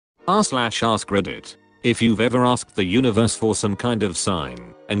r/AskReddit. If you've ever asked the universe for some kind of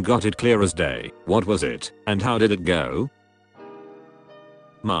sign and got it clear as day, what was it and how did it go?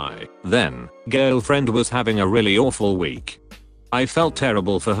 My then girlfriend was having a really awful week. I felt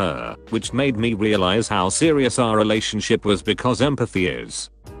terrible for her, which made me realize how serious our relationship was because empathy is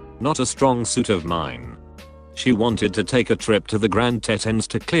not a strong suit of mine. She wanted to take a trip to the Grand Tetons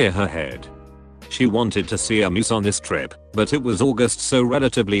to clear her head. She wanted to see a moose on this trip, but it was August, so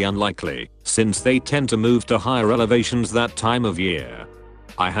relatively unlikely, since they tend to move to higher elevations that time of year.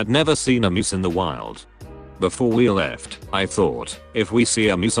 I had never seen a moose in the wild. Before we left, I thought, if we see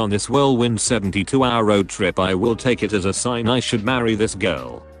a moose on this whirlwind 72-hour road trip, I will take it as a sign I should marry this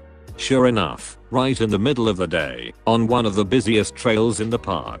girl. Sure enough, right in the middle of the day, on one of the busiest trails in the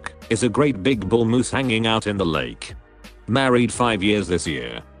park, is a great big bull moose hanging out in the lake. Married 5 years this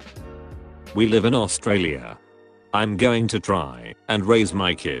year. We live in Australia. I'm going to try and raise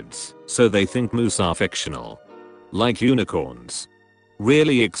my kids so they think moose are fictional. Like unicorns.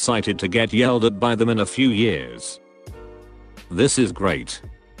 Really excited to get yelled at by them in a few years. This is great.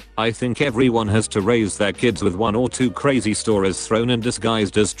 I think everyone has to raise their kids with one or two crazy stories thrown in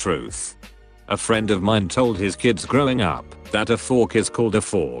disguised as truth. A friend of mine told his kids growing up that a fork is called a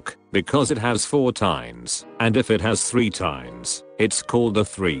fork because it has 4 tines, and if it has 3 tines, it's called a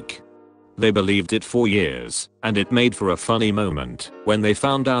threek. They believed it for years, and it made for a funny moment when they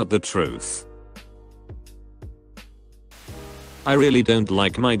found out the truth. I really don't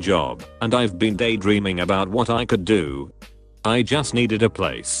like my job, and I've been daydreaming about what I could do. I just needed a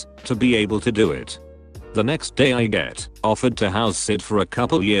place to be able to do it. The next day I get offered to house sit for a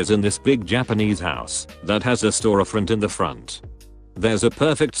couple years in this big Japanese house that has a storefront in the front. There's a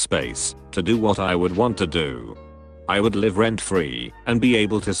perfect space to do what I would want to do. I would live rent free and be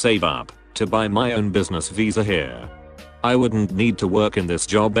able to save up to buy my own business visa here. I wouldn't need to work in this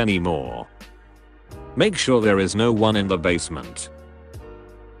job anymore. Make sure there is no one in the basement.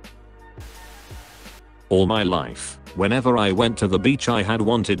 All my life, whenever I went to the beach, I had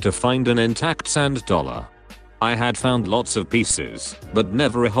wanted to find an intact sand dollar. I had found lots of pieces, but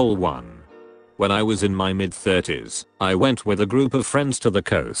never a whole one. When I was in my mid-30s, I went with a group of friends to the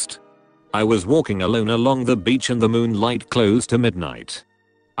coast. I was walking alone along the beach and the moonlight close to midnight.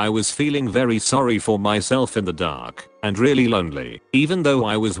 I was feeling very sorry for myself in the dark and really lonely, even though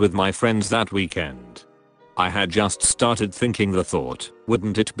I was with my friends that weekend. I had just started thinking the thought,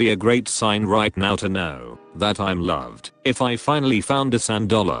 wouldn't it be a great sign right now to know that I'm loved if I finally found a sand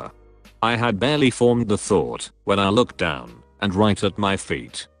dollar? I had barely formed the thought when I looked down, and right at my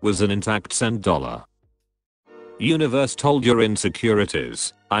feet was an intact sand dollar. Universe told your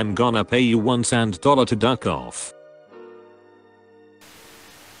insecurities, I'm gonna pay you $1 sand dollar to duck off.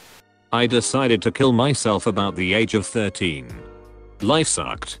 I decided to kill myself about the age of 13. Life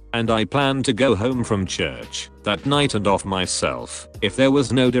sucked, and I planned to go home from church that night and off myself if there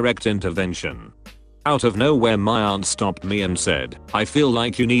was no direct intervention. Out of nowhere my aunt stopped me and said, I feel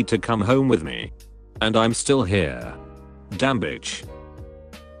like you need to come home with me. And I'm still here. Damn bitch.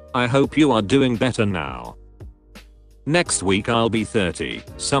 I hope you are doing better now. Next week I'll be 30,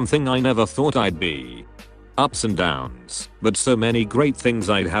 something I never thought I'd be. Ups and downs, but so many great things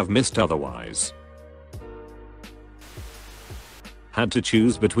I'd have missed otherwise. Had to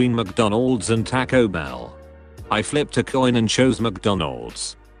choose between McDonald's and Taco Bell. I flipped a coin and chose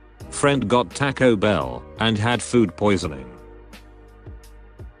McDonald's. Friend got Taco Bell and had food poisoning.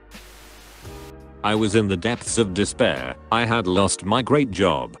 I was in the depths of despair. I had lost my great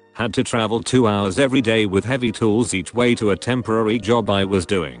job, had to travel 2 hours every day with heavy tools each way to a temporary job I was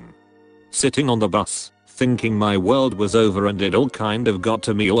doing. Sitting on the bus, thinking my world was over, and it all kind of got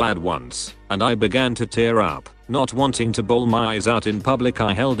to me all at once, and I began to tear up, not wanting to bawl my eyes out in public.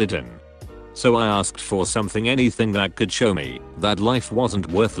 I held it in. So I asked for something, anything that could show me that life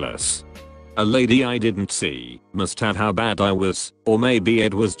wasn't worthless. A lady I didn't see must have how bad I was, or maybe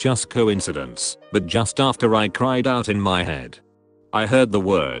it was just coincidence, but just after I cried out in my head, I heard the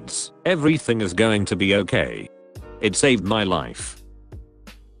words, everything is going to be okay. It saved my life.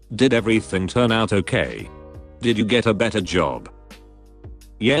 Did everything turn out okay? Did you get a better job?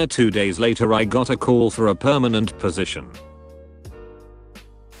 Yeah, 2 days later I got a call for a permanent position.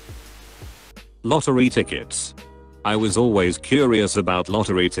 Lottery tickets. I was always curious about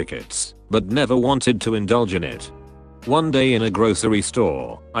lottery tickets, but never wanted to indulge in it. One day in a grocery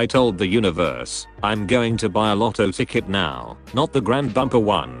store, I told the universe, I'm going to buy a lotto ticket now, not the grand bumper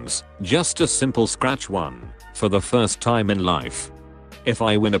ones, just a simple scratch one, for the first time in life. If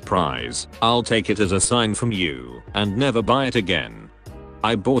I win a prize, I'll take it as a sign from you and never buy it again.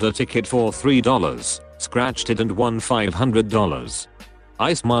 I bought a ticket for $3, scratched it and won $500.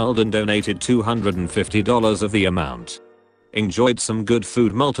 I smiled and donated $250 of the amount. Enjoyed some good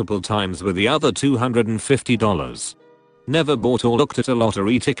food multiple times with the other $250. Never bought or looked at a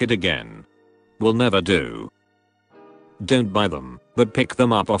lottery ticket again. Will never do. Don't buy them, but pick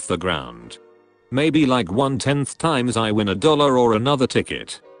them up off the ground. Maybe like 1/10 times I win $1 or another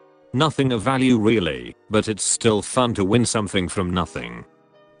ticket. Nothing of value really, but it's still fun to win something from nothing.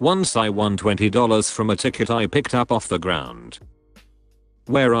 Once I won $20 from a ticket I picked up off the ground.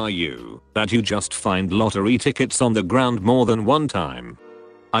 Where are you, that you just find lottery tickets on the ground more than one time?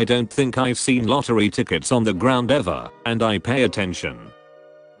 I don't think I've seen lottery tickets on the ground ever, and I pay attention.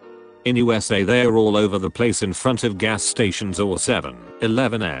 In USA they're all over the place in front of gas stations or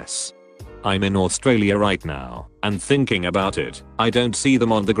 7-Elevens. I'm in Australia right now, and thinking about it, I don't see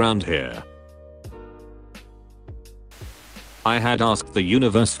them on the ground here. I had asked the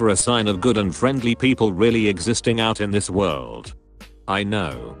universe for a sign of good and friendly people really existing out in this world. I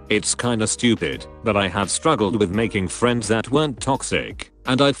know, it's kinda stupid, but I have struggled with making friends that weren't toxic,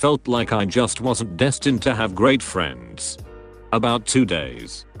 and I felt like I just wasn't destined to have great friends. About 2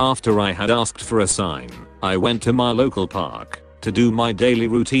 days after I had asked for a sign, I went to my local park to do my daily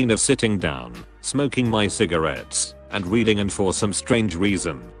routine of sitting down, smoking my cigarettes, and reading, and for some strange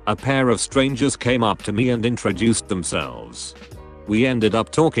reason, a pair of strangers came up to me and introduced themselves. We ended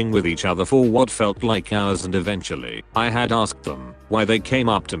up talking with each other for what felt like hours, and eventually, I had asked them why they came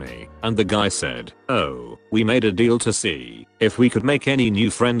up to me, and the guy said, "Oh, we made a deal to see if we could make any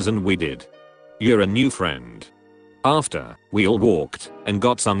new friends, and we did. You're a new friend." After, we all walked and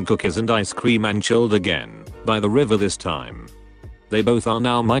got some cookies and ice cream and chilled again by the river this time. They both are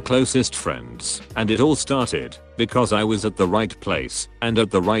now my closest friends, and it all started because I was at the right place and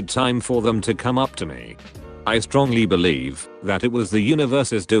at the right time for them to come up to me. I strongly believe that it was the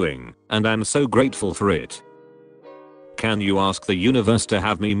universe's doing, and I'm so grateful for it. Can you ask the universe to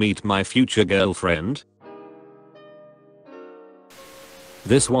have me meet my future girlfriend?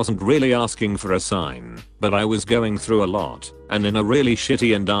 This wasn't really asking for a sign, but I was going through a lot, and in a really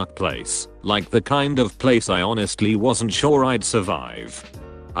shitty and dark place, like the kind of place I honestly wasn't sure I'd survive.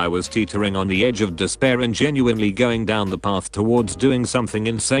 I was teetering on the edge of despair and genuinely going down the path towards doing something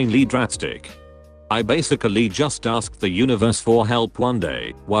insanely drastic. I basically just asked the universe for help one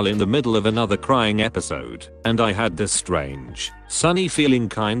day while in the middle of another crying episode, and I had this strange, sunny feeling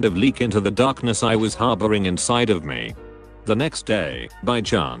kind of leak into the darkness I was harboring inside of me. The next day, by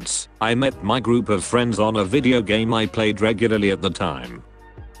chance, I met my group of friends on a video game I played regularly at the time.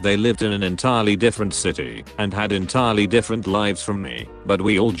 They lived in an entirely different city and had entirely different lives from me, but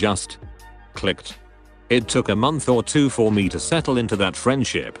we all just clicked. It took a month or two for me to settle into that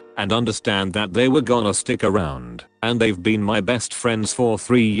friendship and understand that they were gonna stick around, and they've been my best friends for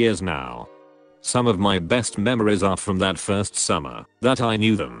 3 years now. Some of my best memories are from that first summer that I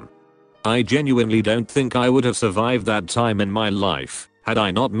knew them. I genuinely don't think I would have survived that time in my life had I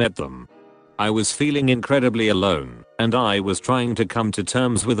not met them. I was feeling incredibly alone, and I was trying to come to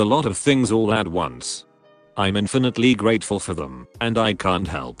terms with a lot of things all at once. I'm infinitely grateful for them, and I can't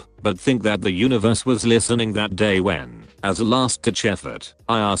help but think that the universe was listening that day when, as a last-ditch effort,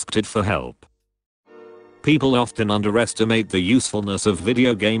 I asked it for help. People often underestimate the usefulness of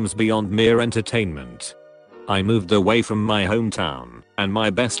video games beyond mere entertainment. I moved away from my hometown, and my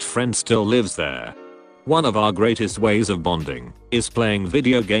best friend still lives there. One of our greatest ways of bonding is playing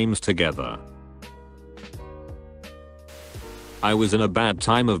video games together. I was in a bad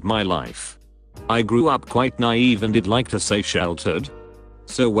time of my life. I grew up quite naive and I'd like to say sheltered.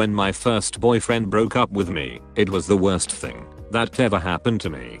 So when my first boyfriend broke up with me, it was the worst thing that ever happened to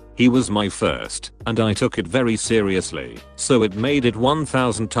me. He was my first, and I took it very seriously, so it made it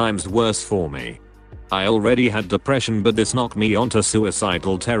 1,000 times worse for me. I already had depression, but this knocked me onto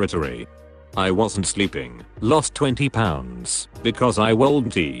suicidal territory. I wasn't sleeping, lost 20 pounds because I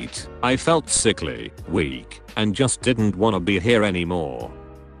wouldn't eat. I felt sickly, weak, and just didn't want to be here anymore.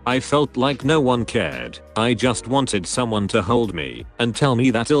 I felt like no one cared. I just wanted someone to hold me and tell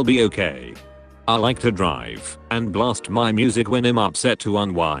me that it'll be okay. I like to drive and blast my music when I'm upset to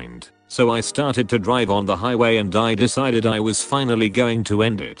unwind, so I started to drive on the highway and I decided I was finally going to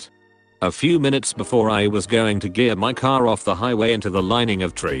end it. A few minutes before I was going to gear my car off the highway into the lining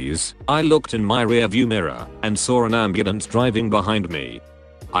of trees, I looked in my rearview mirror and saw an ambulance driving behind me.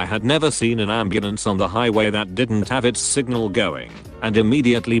 I had never seen an ambulance on the highway that didn't have its signal going, and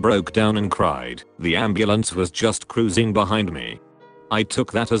immediately broke down and cried. The ambulance was just cruising behind me. I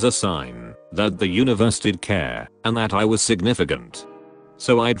took that as a sign that the universe did care and that I was significant.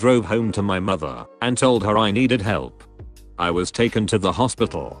 So I drove home to my mother and told her I needed help. I was taken to the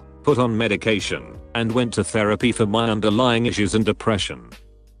hospital, put on medication, and went to therapy for my underlying issues and depression.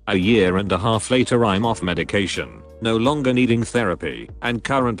 A year and a half later I'm off medication, no longer needing therapy, and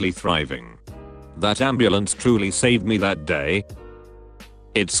currently thriving. That ambulance truly saved me that day.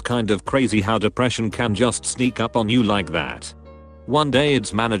 It's kind of crazy how depression can just sneak up on you like that. One day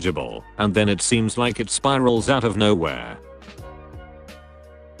it's manageable, and then it seems like it spirals out of nowhere.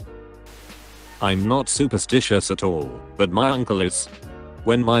 I'm not superstitious at all, but my uncle is.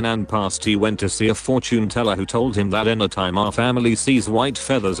 When my nan passed, he went to see a fortune teller who told him that anytime our family sees white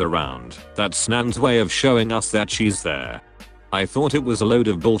feathers around, that's Nan's way of showing us that she's there. I thought it was a load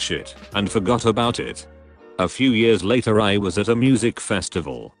of bullshit and forgot about it. A few years later I was at a music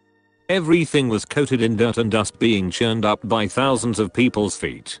festival. Everything was coated in dirt and dust being churned up by thousands of people's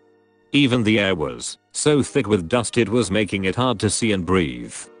feet. Even the air was so thick with dust it was making it hard to see and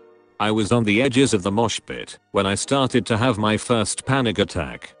breathe. I was on the edges of the mosh pit when I started to have my first panic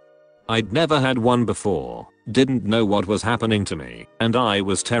attack. I'd never had one before, didn't know what was happening to me, and I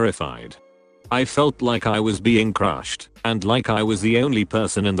was terrified. I felt like I was being crushed, and like I was the only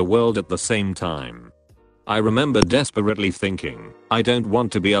person in the world at the same time. I remember desperately thinking, I don't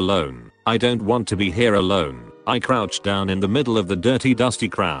want to be alone, I don't want to be here alone. I crouched down in the middle of the dirty dusty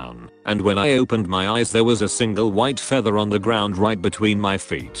crown, and when I opened my eyes there was a single white feather on the ground right between my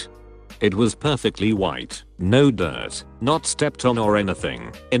feet. It was perfectly white, no dirt, not stepped on or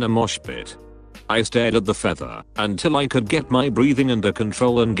anything, in a mosh pit. I stared at the feather until I could get my breathing under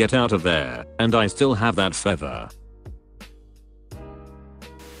control and get out of there, and I still have that feather.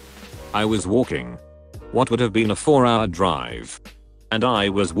 I was walking. What would have been a 4-hour drive. And I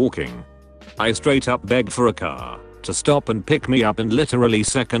was walking. I straight up begged for a car to stop and pick me up, and literally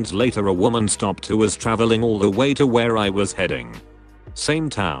seconds later a woman stopped who was traveling all the way to where I was heading. Same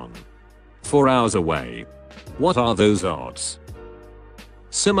town. 4 hours away. What are those odds?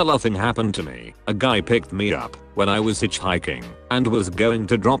 Similar thing happened to me. A guy picked me up when I was hitchhiking and was going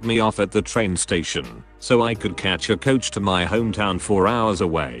to drop me off at the train station so I could catch a coach to my hometown 4 hours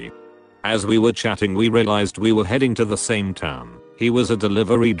away. As we were chatting we realized we were heading to the same town. He was a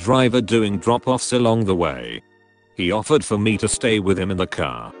delivery driver doing drop-offs along the way. He offered for me to stay with him in the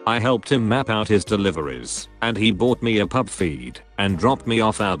car. I helped him map out his deliveries, and he bought me a pup feed and dropped me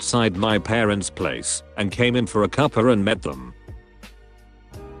off outside my parents' place and came in for a cuppa and met them.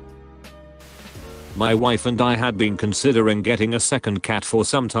 My wife and I had been considering getting a second cat for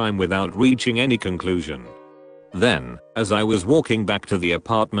some time without reaching any conclusion. Then, as I was walking back to the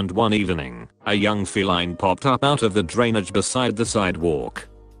apartment one evening, a young feline popped up out of the drainage beside the sidewalk.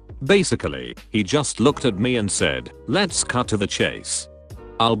 Basically, he just looked at me and said, "Let's cut to the chase.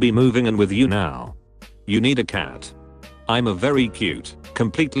 I'll be moving in with you now. You need a cat." I'm a very cute,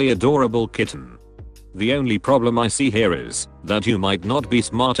 completely adorable kitten. The only problem I see here is that you might not be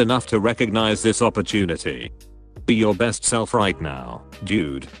smart enough to recognize this opportunity. Be your best self right now,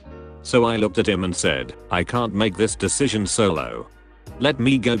 dude. So I looked at him and said, "I can't make this decision solo. Let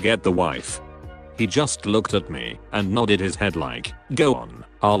me go get the wife." He just looked at me and nodded his head like, "Go on,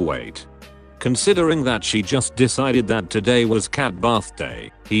 I'll wait." Considering that she just decided that today was cat bath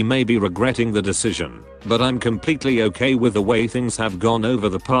day, he may be regretting the decision, but I'm completely okay with the way things have gone over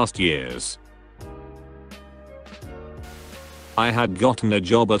the past years. I had gotten a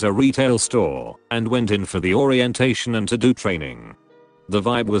job at a retail store and went in for the orientation and to-do training. The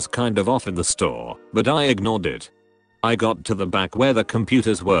vibe was kind of off in the store, but I ignored it. I got to the back where the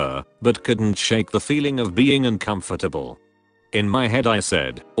computers were, but couldn't shake the feeling of being uncomfortable. In my head I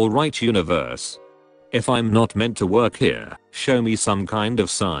said, "Alright universe. If I'm not meant to work here, show me some kind of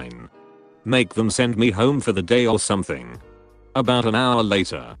sign. Make them send me home for the day or something." About an hour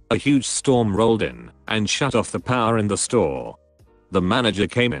later, a huge storm rolled in and shut off the power in the store. The manager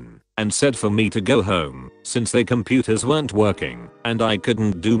came in and said for me to go home since their computers weren't working and I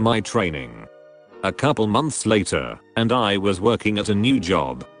couldn't do my training. A couple months later, and I was working at a new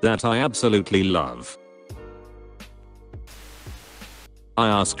job that I absolutely love. I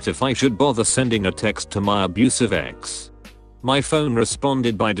asked if I should bother sending a text to my abusive ex. My phone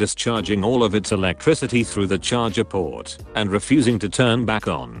responded by discharging all of its electricity through the charger port and refusing to turn back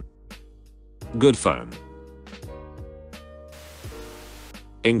on. Good phone.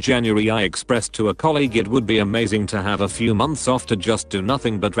 In January I expressed to a colleague it would be amazing to have a few months off to just do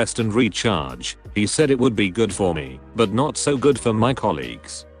nothing but rest and recharge. He said it would be good for me, but not so good for my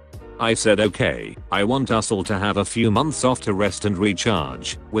colleagues. I said okay, I want us all to have a few months off to rest and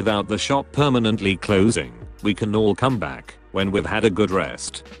recharge, without the shop permanently closing. We can all come back when we've had a good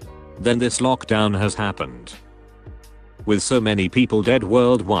rest. Then this lockdown has happened. With so many people dead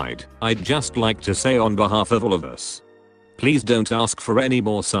worldwide, I'd just like to say on behalf of all of us, Please don't ask for any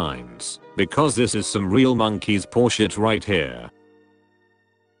more signs, because this is some real monkey's paw shit right here.